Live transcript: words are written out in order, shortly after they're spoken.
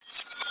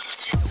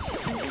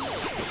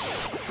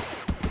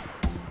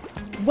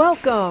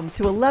Welcome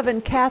to 11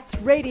 Cats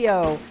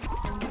Radio.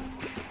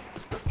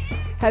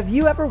 Have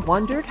you ever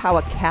wondered how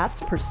a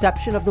cat's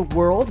perception of the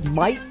world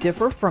might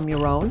differ from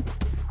your own?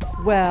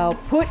 Well,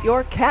 put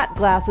your cat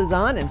glasses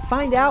on and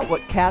find out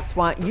what cats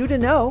want you to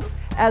know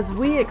as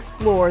we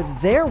explore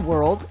their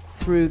world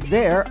through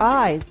their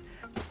eyes.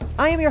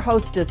 I am your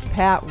hostess,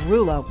 Pat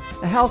Rulo,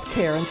 a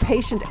healthcare and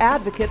patient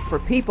advocate for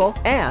people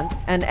and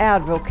an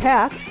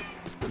advocate,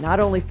 not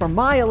only for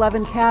my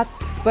 11 cats,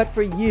 but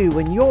for you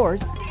and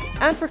yours,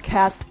 and for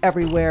cats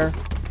everywhere.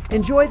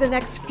 Enjoy the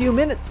next few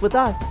minutes with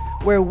us,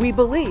 where we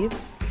believe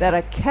that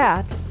a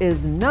cat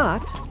is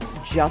not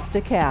just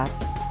a cat.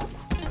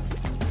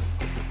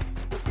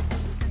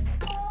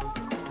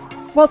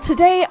 Well,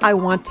 today I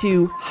want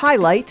to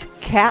highlight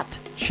cat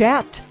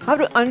chat, how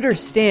to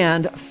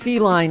understand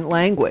feline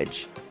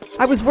language.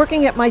 I was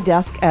working at my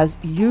desk as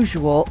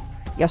usual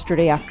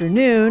yesterday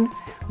afternoon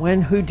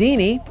when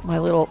Houdini, my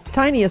little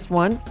tiniest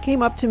one,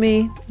 came up to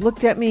me,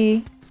 looked at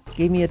me,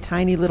 gave me a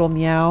tiny little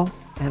meow,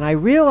 and I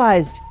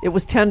realized it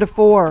was 10 to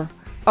 4.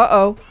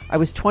 Uh-oh, I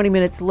was 20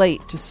 minutes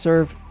late to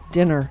serve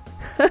dinner.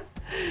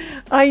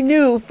 I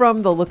knew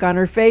from the look on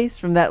her face,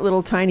 from that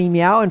little tiny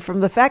meow, and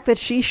from the fact that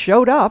she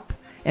showed up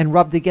and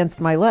rubbed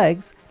against my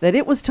legs, that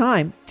it was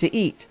time to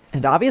eat.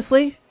 And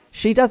obviously,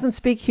 she doesn't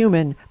speak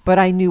human, but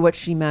I knew what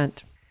she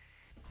meant.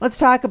 Let's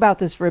talk about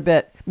this for a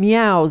bit.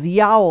 Meows,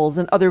 yowls,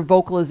 and other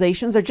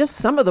vocalizations are just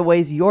some of the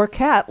ways your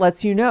cat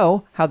lets you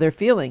know how they're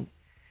feeling.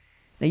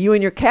 Now, you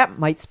and your cat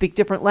might speak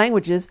different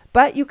languages,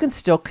 but you can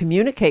still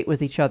communicate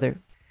with each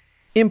other.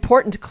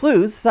 Important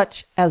clues,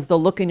 such as the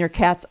look in your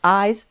cat's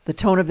eyes, the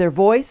tone of their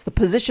voice, the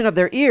position of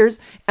their ears,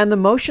 and the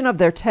motion of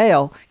their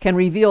tail, can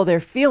reveal their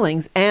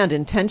feelings and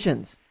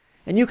intentions.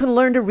 And you can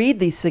learn to read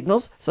these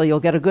signals so you'll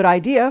get a good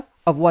idea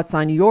of what's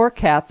on your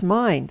cat's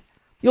mind.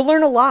 You'll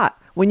learn a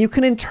lot when you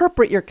can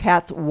interpret your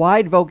cat's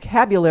wide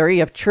vocabulary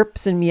of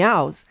chirps and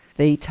meows.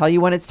 They tell you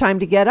when it's time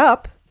to get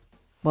up,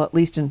 well, at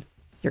least in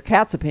your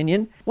cat's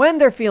opinion, when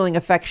they're feeling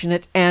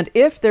affectionate, and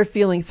if they're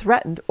feeling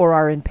threatened or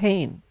are in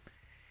pain.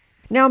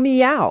 Now,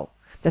 meow,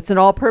 that's an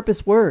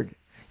all-purpose word.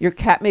 Your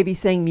cat may be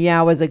saying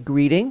meow as a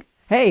greeting,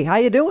 hey, how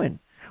you doing?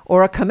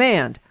 Or a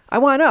command, I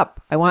want up,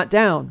 I want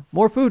down,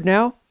 more food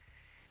now.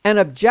 An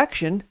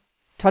objection,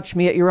 touch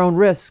me at your own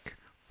risk.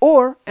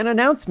 Or an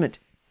announcement,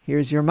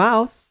 here's your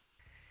mouse.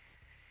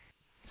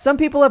 Some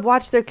people have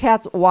watched their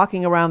cats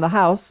walking around the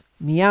house,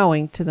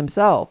 meowing to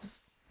themselves.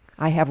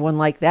 I have one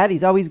like that.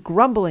 He's always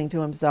grumbling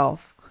to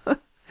himself.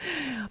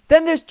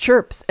 Then there's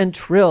chirps and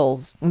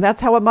trills, and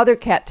that's how a mother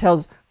cat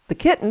tells the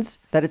kittens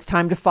that it's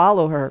time to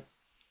follow her.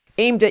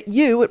 Aimed at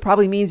you, it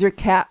probably means your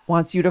cat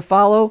wants you to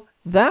follow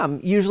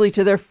them, usually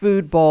to their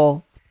food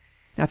bowl.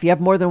 Now, if you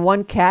have more than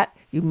one cat,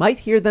 you might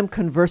hear them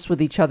converse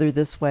with each other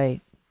this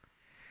way.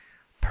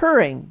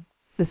 Purring.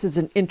 This is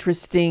an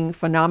interesting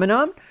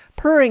phenomenon.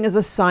 Purring is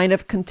a sign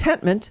of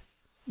contentment,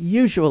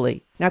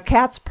 usually. Now,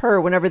 cats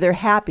purr whenever they're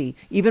happy,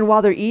 even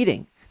while they're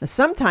eating. Now,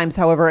 sometimes,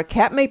 however, a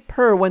cat may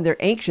purr when they're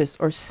anxious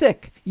or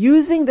sick,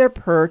 using their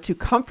purr to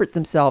comfort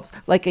themselves,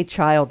 like a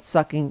child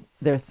sucking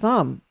their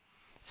thumb.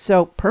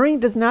 So, purring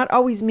does not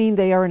always mean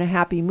they are in a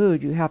happy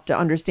mood. You have to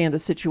understand the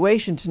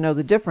situation to know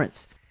the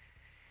difference.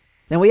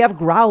 Then we have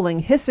growling,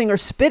 hissing, or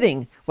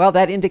spitting. Well,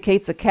 that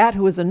indicates a cat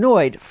who is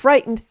annoyed,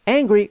 frightened,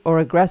 angry, or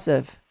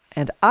aggressive.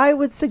 And I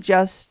would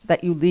suggest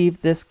that you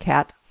leave this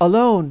cat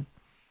alone.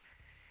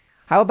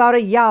 How about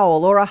a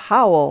yowl or a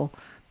howl?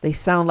 They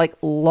sound like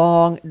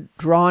long,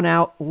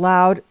 drawn-out,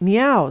 loud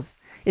meows.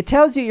 It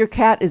tells you your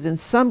cat is in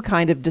some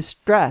kind of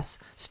distress,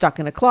 stuck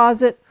in a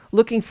closet,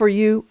 looking for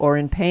you, or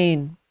in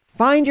pain.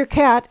 Find your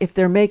cat if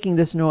they're making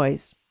this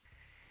noise.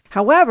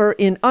 However,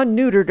 in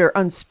unneutered or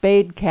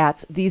unspayed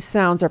cats, these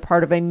sounds are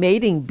part of a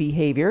mating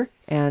behavior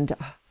and,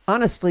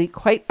 honestly,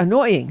 quite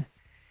annoying.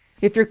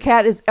 If your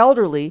cat is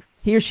elderly,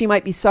 he or she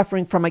might be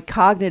suffering from a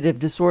cognitive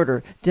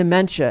disorder,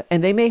 dementia,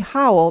 and they may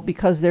howl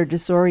because they're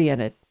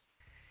disoriented.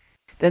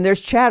 Then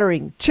there's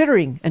chattering,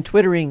 chittering, and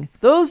twittering.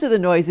 Those are the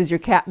noises your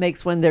cat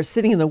makes when they're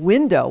sitting in the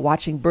window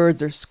watching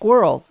birds or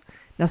squirrels.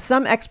 Now,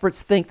 some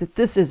experts think that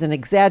this is an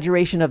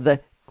exaggeration of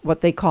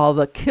what they call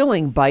the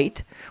killing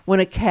bite, when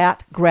a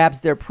cat grabs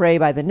their prey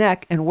by the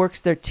neck and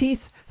works their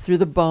teeth through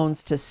the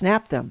bones to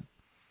snap them.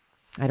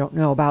 I don't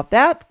know about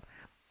that,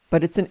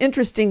 but it's an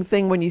interesting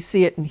thing when you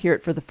see it and hear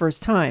it for the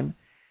first time.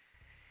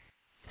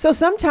 So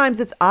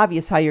sometimes it's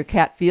obvious how your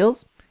cat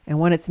feels, and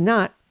when it's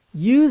not,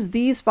 use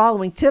these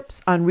following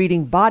tips on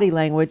reading body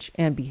language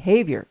and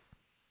behavior.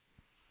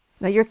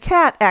 Now, your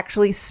cat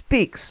actually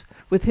speaks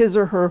with his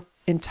or her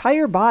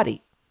entire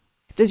body.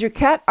 Does your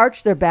cat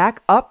arch their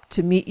back up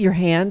to meet your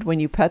hand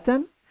when you pet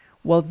them?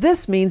 Well,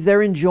 this means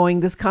they're enjoying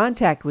this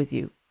contact with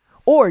you.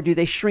 Or do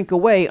they shrink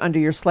away under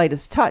your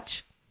slightest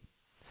touch?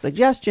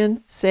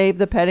 Suggestion, save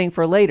the petting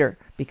for later,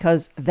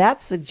 because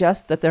that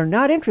suggests that they're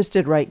not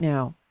interested right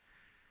now.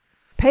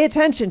 Pay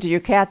attention to your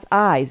cat's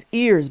eyes,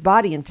 ears,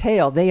 body, and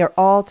tail. They are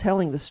all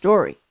telling the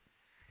story.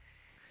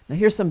 Now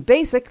here's some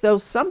basic, though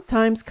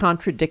sometimes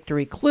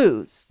contradictory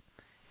clues.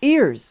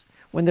 Ears.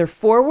 When they're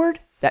forward,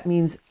 that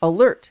means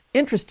alert,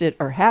 interested,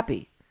 or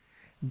happy.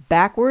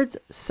 Backwards,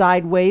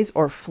 sideways,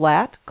 or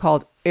flat,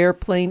 called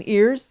airplane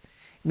ears,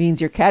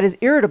 means your cat is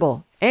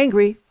irritable,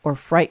 angry, or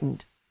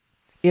frightened.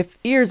 If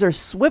ears are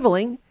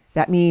swiveling,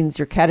 that means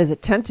your cat is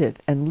attentive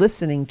and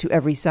listening to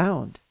every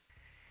sound.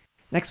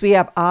 Next we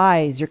have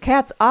eyes. Your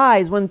cat's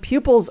eyes, when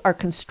pupils are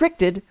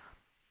constricted,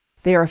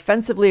 they are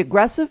offensively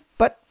aggressive,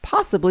 but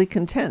possibly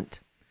content.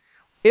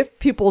 If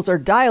pupils are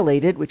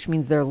dilated, which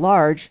means they're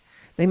large,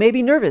 they may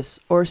be nervous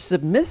or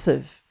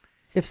submissive.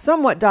 If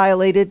somewhat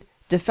dilated,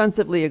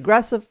 defensively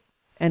aggressive,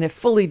 and if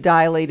fully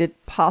dilated,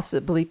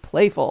 possibly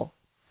playful.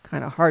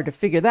 Kind of hard to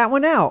figure that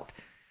one out.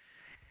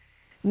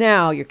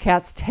 Now, your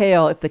cat's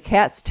tail. If the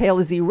cat's tail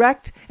is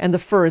erect and the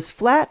fur is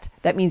flat,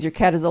 that means your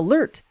cat is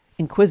alert,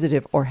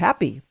 inquisitive, or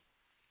happy.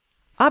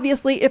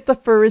 Obviously, if the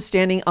fur is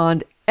standing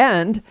on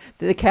end,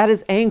 the cat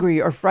is angry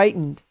or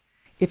frightened.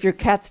 If your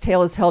cat's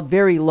tail is held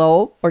very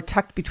low or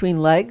tucked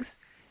between legs,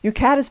 your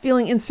cat is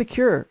feeling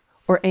insecure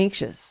or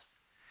anxious.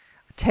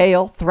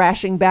 Tail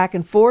thrashing back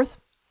and forth,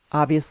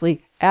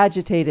 obviously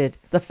agitated.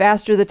 The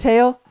faster the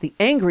tail, the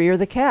angrier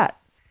the cat.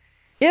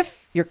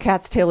 If your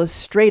cat's tail is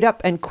straight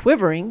up and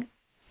quivering,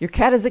 your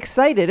cat is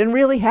excited and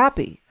really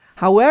happy.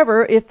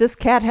 However, if this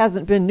cat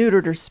hasn't been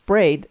neutered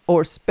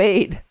or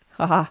spayed,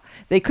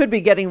 they could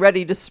be getting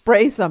ready to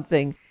spray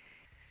something.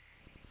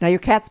 Now your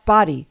cat's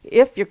body.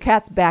 If your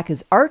cat's back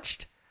is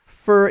arched,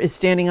 fur is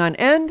standing on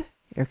end,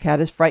 your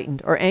cat is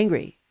frightened or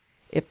angry.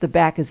 If the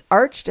back is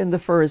arched and the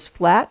fur is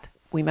flat,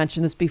 we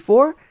mentioned this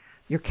before,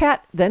 your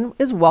cat then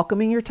is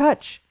welcoming your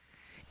touch.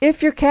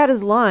 If your cat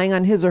is lying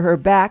on his or her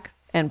back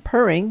and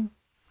purring,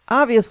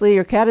 obviously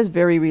your cat is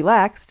very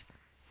relaxed.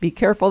 Be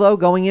careful though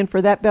going in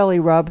for that belly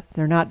rub.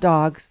 They're not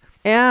dogs.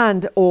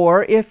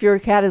 Or if your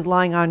cat is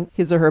lying on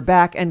his or her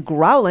back and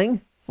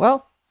growling,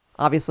 well,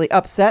 obviously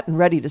upset and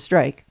ready to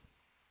strike.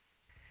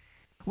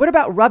 What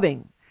about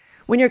rubbing?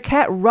 When your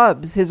cat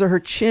rubs his or her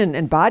chin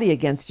and body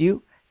against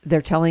you, they're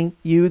telling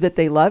you that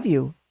they love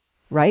you,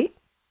 right?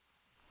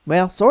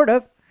 Well, sort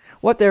of.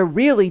 What they're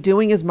really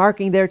doing is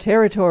marking their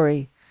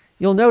territory.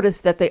 You'll notice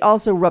that they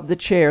also rub the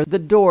chair, the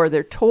door,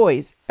 their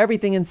toys,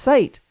 everything in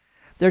sight.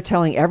 They're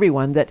telling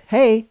everyone that,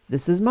 hey,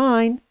 this is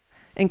mine,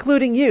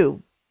 including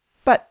you.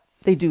 But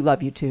they do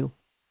love you too.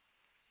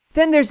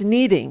 Then there's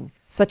kneading,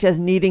 such as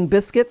kneading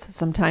biscuits.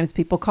 Sometimes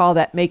people call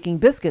that making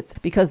biscuits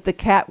because the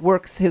cat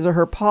works his or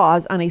her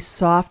paws on a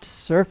soft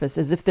surface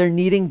as if they're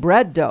kneading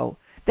bread dough.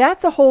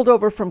 That's a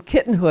holdover from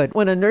kittenhood,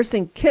 when a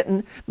nursing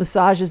kitten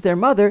massages their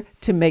mother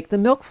to make the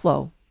milk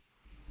flow.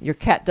 Your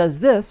cat does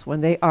this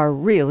when they are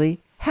really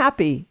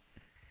happy.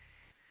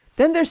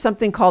 Then there's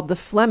something called the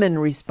Flehmen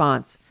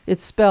response.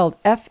 It's spelled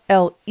Flehmen,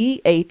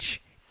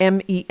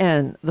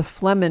 the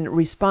Flehmen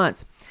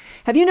response.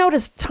 Have you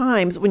noticed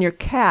times when your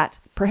cat,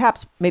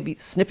 perhaps maybe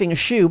sniffing a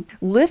shoe,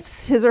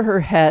 lifts his or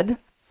her head,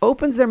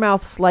 opens their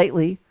mouth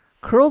slightly,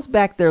 curls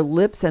back their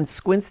lips, and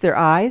squints their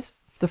eyes?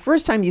 The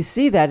first time you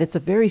see that, it's a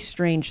very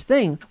strange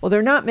thing. Well,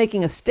 they're not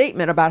making a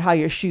statement about how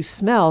your shoe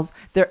smells.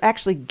 They're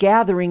actually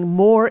gathering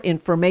more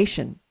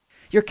information.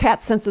 Your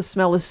cat's sense of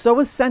smell is so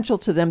essential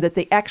to them that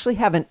they actually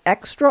have an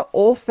extra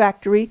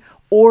olfactory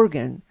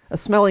organ, a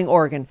smelling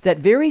organ, that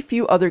very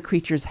few other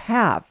creatures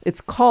have. It's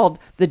called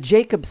the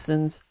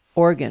Jacobson's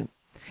organ.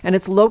 And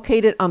it's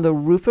located on the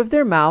roof of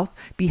their mouth,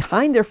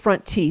 behind their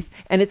front teeth,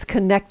 and it's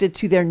connected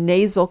to their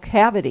nasal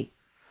cavity.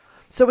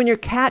 So when your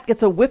cat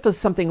gets a whiff of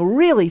something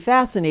really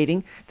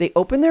fascinating, they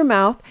open their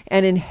mouth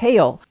and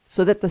inhale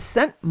so that the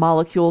scent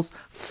molecules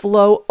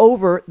flow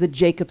over the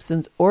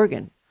Jacobson's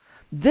organ.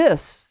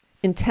 This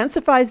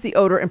intensifies the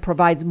odor and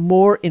provides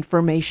more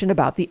information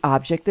about the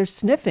object they're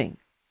sniffing.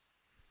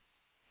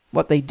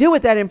 What they do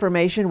with that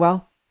information,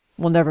 well,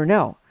 we'll never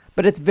know.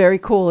 But it's very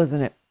cool,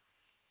 isn't it?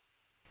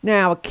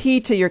 Now, a key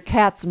to your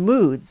cat's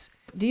moods.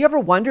 Do you ever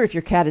wonder if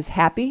your cat is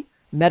happy,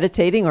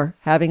 meditating, or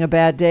having a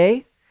bad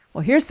day?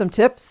 Well, here's some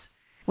tips.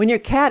 When your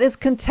cat is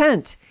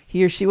content,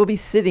 he or she will be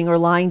sitting or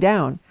lying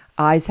down,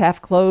 eyes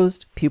half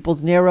closed,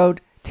 pupils narrowed,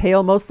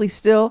 tail mostly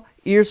still,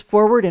 ears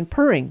forward and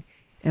purring.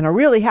 And a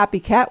really happy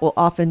cat will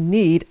often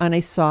knead on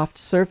a soft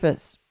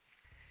surface.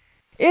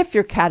 If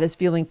your cat is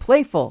feeling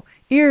playful,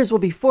 ears will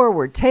be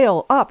forward,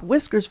 tail up,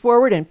 whiskers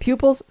forward, and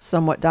pupils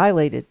somewhat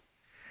dilated.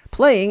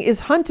 Playing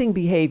is hunting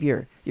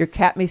behavior. Your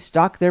cat may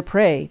stalk their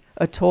prey,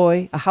 a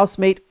toy, a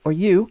housemate, or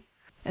you,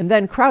 and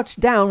then crouch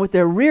down with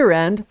their rear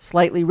end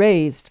slightly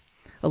raised.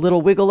 A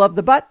little wiggle of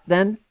the butt,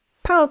 then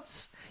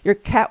pounce. Your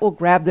cat will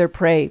grab their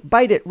prey,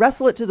 bite it,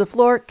 wrestle it to the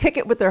floor, kick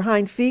it with their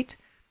hind feet.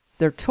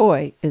 Their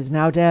toy is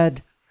now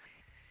dead.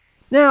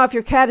 Now, if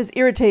your cat is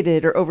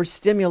irritated or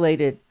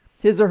overstimulated,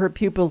 his or her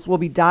pupils will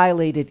be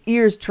dilated,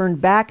 ears turned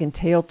back and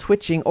tail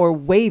twitching or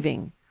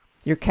waving.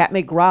 Your cat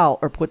may growl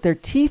or put their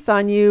teeth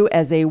on you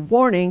as a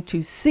warning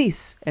to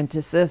cease and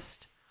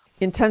desist.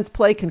 Intense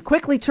play can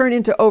quickly turn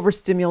into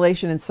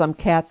overstimulation in some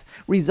cats,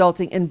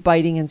 resulting in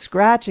biting and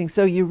scratching.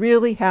 So you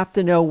really have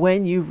to know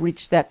when you've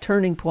reached that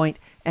turning point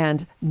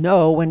and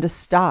know when to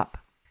stop.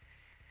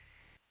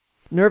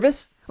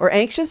 Nervous or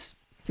anxious?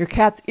 Your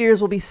cat's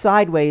ears will be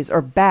sideways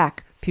or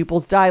back,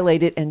 pupils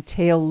dilated and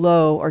tail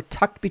low or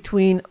tucked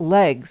between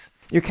legs.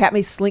 Your cat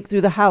may slink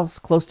through the house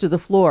close to the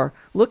floor,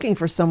 looking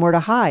for somewhere to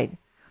hide.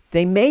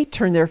 They may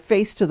turn their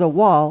face to the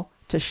wall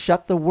to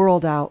shut the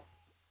world out.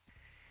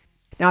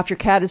 Now, if your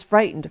cat is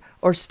frightened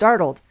or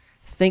startled,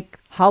 think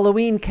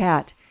Halloween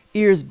cat,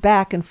 ears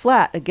back and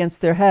flat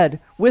against their head,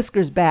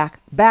 whiskers back,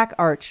 back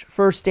arch,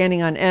 fur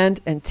standing on end,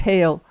 and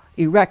tail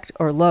erect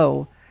or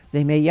low.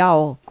 They may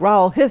yowl,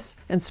 growl, hiss,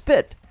 and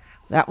spit.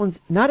 That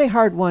one's not a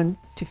hard one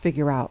to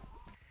figure out.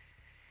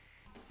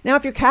 Now,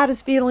 if your cat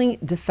is feeling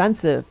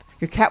defensive,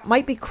 your cat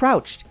might be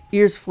crouched,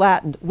 ears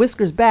flattened,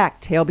 whiskers back,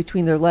 tail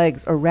between their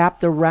legs, or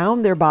wrapped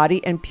around their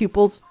body and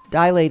pupils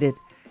dilated.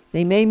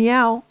 They may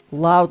meow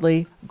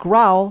loudly,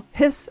 growl,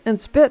 hiss, and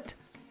spit.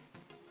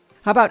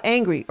 How about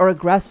angry or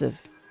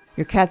aggressive?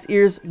 Your cat's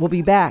ears will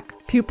be back,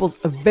 pupils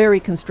very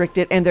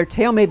constricted, and their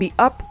tail may be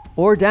up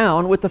or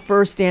down with the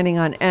fur standing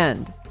on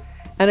end.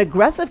 An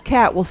aggressive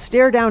cat will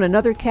stare down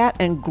another cat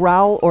and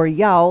growl or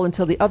yowl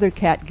until the other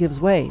cat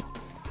gives way.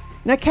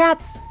 Now,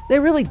 cats, they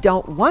really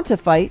don't want to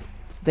fight.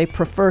 They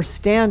prefer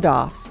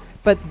standoffs,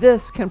 but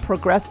this can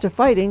progress to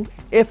fighting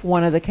if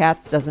one of the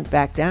cats doesn't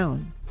back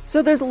down.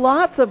 So there's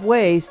lots of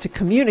ways to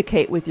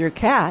communicate with your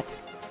cat,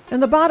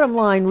 and the bottom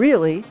line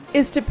really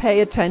is to pay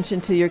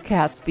attention to your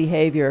cat's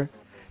behavior.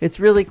 It's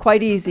really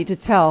quite easy to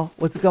tell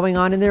what's going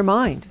on in their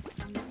mind.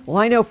 Well,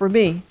 I know for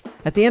me,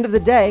 at the end of the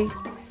day,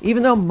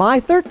 even though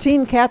my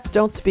 13 cats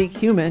don't speak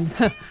human,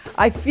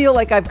 I feel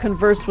like I've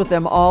conversed with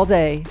them all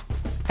day.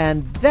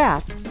 And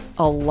that's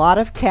a lot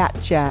of cat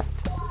chat.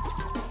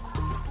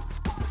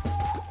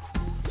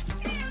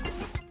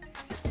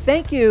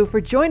 Thank you for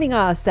joining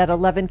us at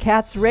 11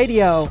 Cats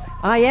Radio.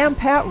 I am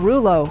Pat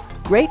Rulo,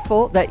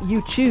 grateful that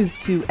you choose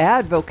to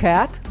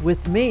advocate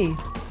with me.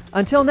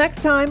 Until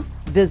next time,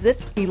 visit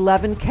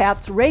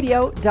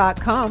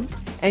 11catsradio.com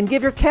and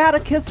give your cat a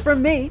kiss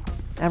from me.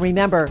 And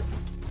remember,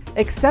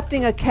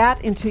 accepting a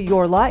cat into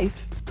your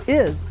life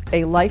is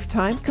a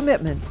lifetime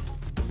commitment.